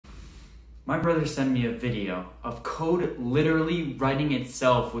My brother sent me a video of code literally writing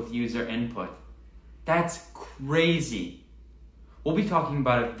itself with user input. That's crazy. We'll be talking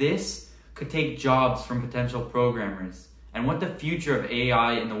about if this could take jobs from potential programmers and what the future of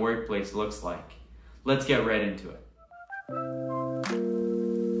AI in the workplace looks like. Let's get right into it.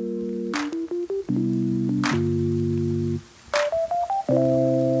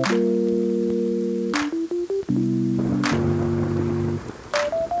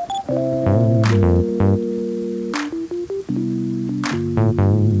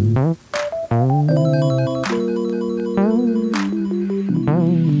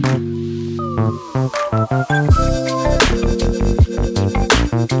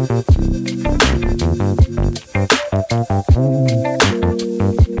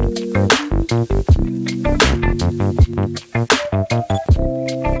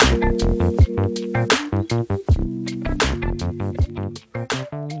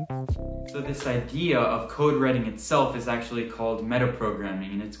 So this idea of code writing itself is actually called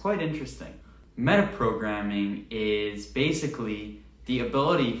metaprogramming, and it's quite interesting. Metaprogramming is basically the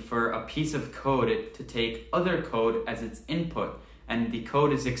ability for a piece of code to take other code as its input, and the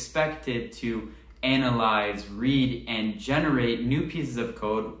code is expected to analyze, read, and generate new pieces of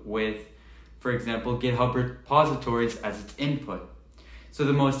code with, for example, GitHub repositories as its input. So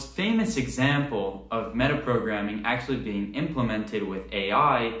the most famous example of metaprogramming actually being implemented with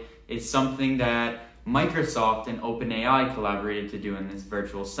AI is something that Microsoft and OpenAI collaborated to do in this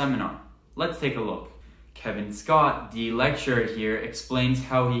virtual seminar. Let's take a look. Kevin Scott, the lecturer here, explains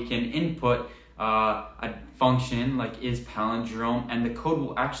how he can input a function like isPalindrome, and the code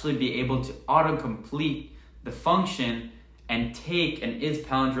will actually be able to auto-complete the function and take an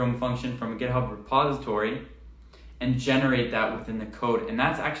isPalindrome function from a GitHub repository and generate that within the code. And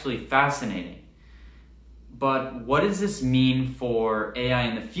that's actually fascinating. But what does this mean for AI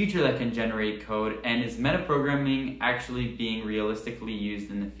in the future that can generate code, and is metaprogramming actually being realistically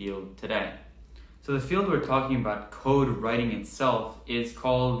used in the field today? So the field we're talking about, code writing itself, is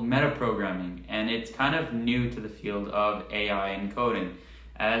called metaprogramming, and it's kind of new to the field of AI and coding,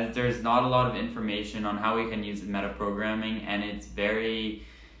 as there's not a lot of information on how we can use metaprogramming, and it's very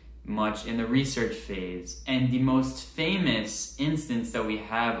much in the research phase. And the most famous instance that we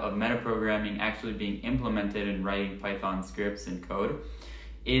have of metaprogramming actually being implemented in writing Python scripts and code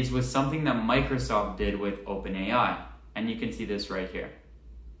is with something that Microsoft did with OpenAI. And you can see this right here.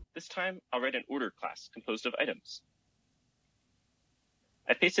 This time, I'll write an order class composed of items.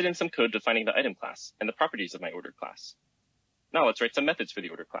 I pasted in some code defining the item class and the properties of my order class. Now let's write some methods for the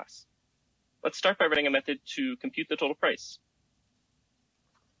order class. Let's start by writing a method to compute the total price.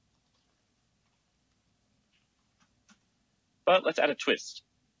 But let's add a twist.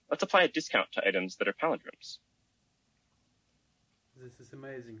 Let's apply a discount to items that are palindromes. This is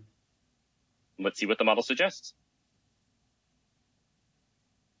amazing. Let's see what the model suggests.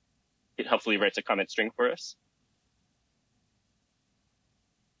 It helpfully writes a comment string for us.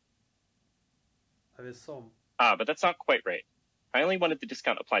 But that's not quite right. I only wanted the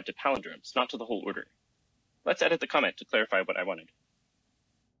discount applied to palindromes, not to the whole order. Let's edit the comment to clarify what I wanted.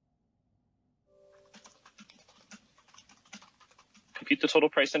 Compute the total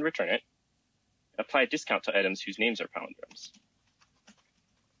price and return it. Apply a discount to items whose names are palindromes.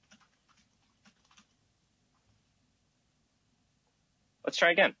 Let's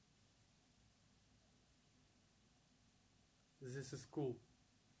try again. This is cool.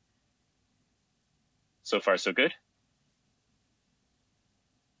 So far, so good.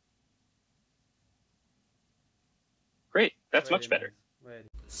 Great, that's much better.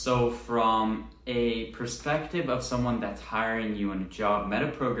 So from a perspective of someone that's hiring you in a job,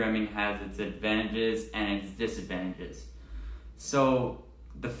 metaprogramming has its advantages and its disadvantages. So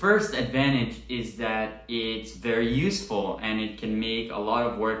the first advantage is that it's very useful and it can make a lot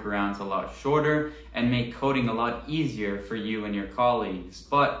of workarounds a lot shorter and make coding a lot easier for you and your colleagues.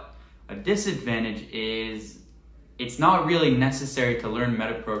 But a disadvantage is it's not really necessary to learn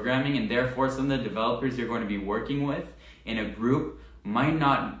metaprogramming, and therefore some of the developers you're going to be working with in a group might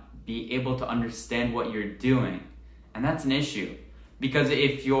not be able to understand what you're doing. And that's an issue, because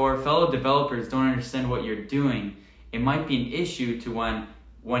if your fellow developers don't understand what you're doing, it might be an issue to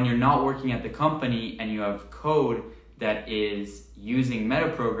when you're not working at the company and you have code that is using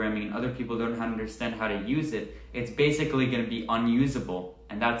metaprogramming and other people don't understand how to use it, it's basically going to be unusable,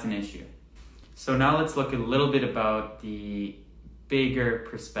 and that's an issue. So now let's look a little bit about the bigger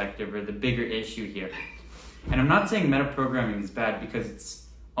perspective or the bigger issue here. And I'm not saying metaprogramming is bad, because it's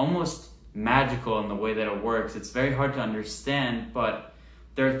almost magical in the way that it works. It's very hard to understand, but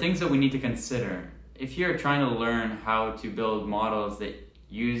there are things that we need to consider. If you're trying to learn how to build models that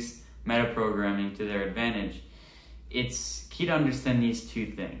use metaprogramming to their advantage, it's key to understand these two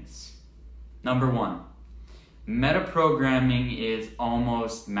things. Number one, metaprogramming is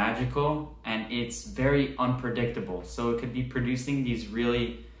almost magical and it's very unpredictable. So it could be producing these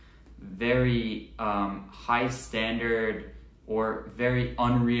really very high standard or very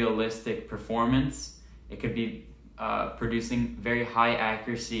unrealistic performance. It could be producing very high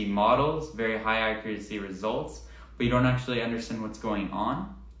accuracy models, very high accuracy results, but you don't actually understand what's going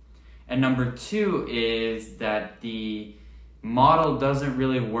on. And number two is that the model doesn't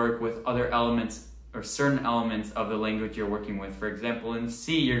really work with other elements or certain elements of the language you're working with. For example, in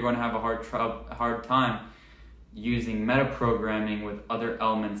C, you're going to have a hard time using metaprogramming with other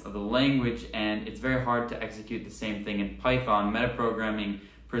elements of the language, and it's very hard to execute the same thing in Python. Metaprogramming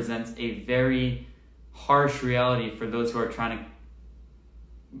presents a very harsh reality for those who are trying to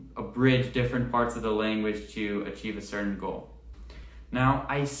abridge different parts of the language to achieve a certain goal. Now,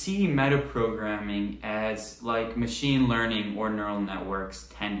 I see metaprogramming as like machine learning or neural networks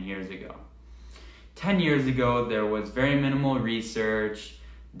 10 years ago. 10 years ago, there was very minimal research.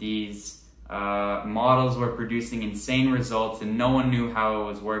 These models were producing insane results and no one knew how it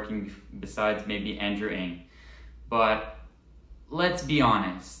was working besides maybe Andrew Ng. But let's be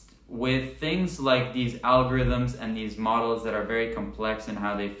honest, with things like these algorithms and these models that are very complex in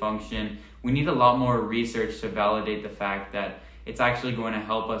how they function, we need a lot more research to validate the fact that it's actually going to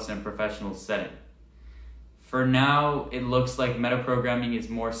help us in a professional setting. For now, it looks like metaprogramming is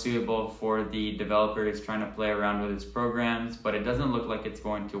more suitable for the developers trying to play around with his programs, but it doesn't look like it's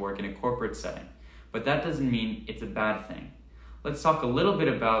going to work in a corporate setting. But that doesn't mean it's a bad thing. Let's talk a little bit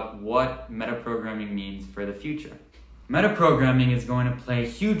about what metaprogramming means for the future. Metaprogramming is going to play a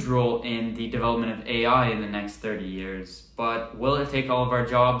huge role in the development of AI in the next 30 years, but will it take all of our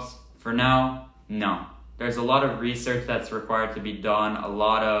jobs? For now, no. There's a lot of research that's required to be done, a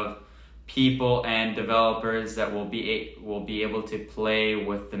lot of people and developers that will be able to play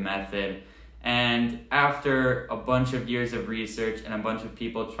with the method. And after a bunch of years of research and a bunch of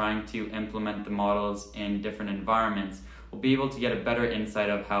people trying to implement the models in different environments, we'll be able to get a better insight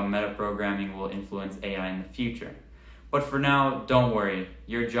of how metaprogramming will influence AI in the future. But for now, don't worry,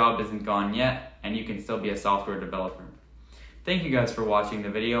 your job isn't gone yet, and you can still be a software developer. Thank you guys for watching the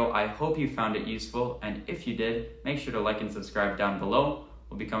video. I hope you found it useful, and if you did, make sure to like and subscribe down below.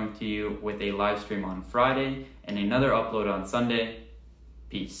 We'll be coming to you with a live stream on Friday and another upload on Sunday.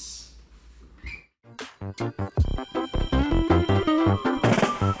 Peace.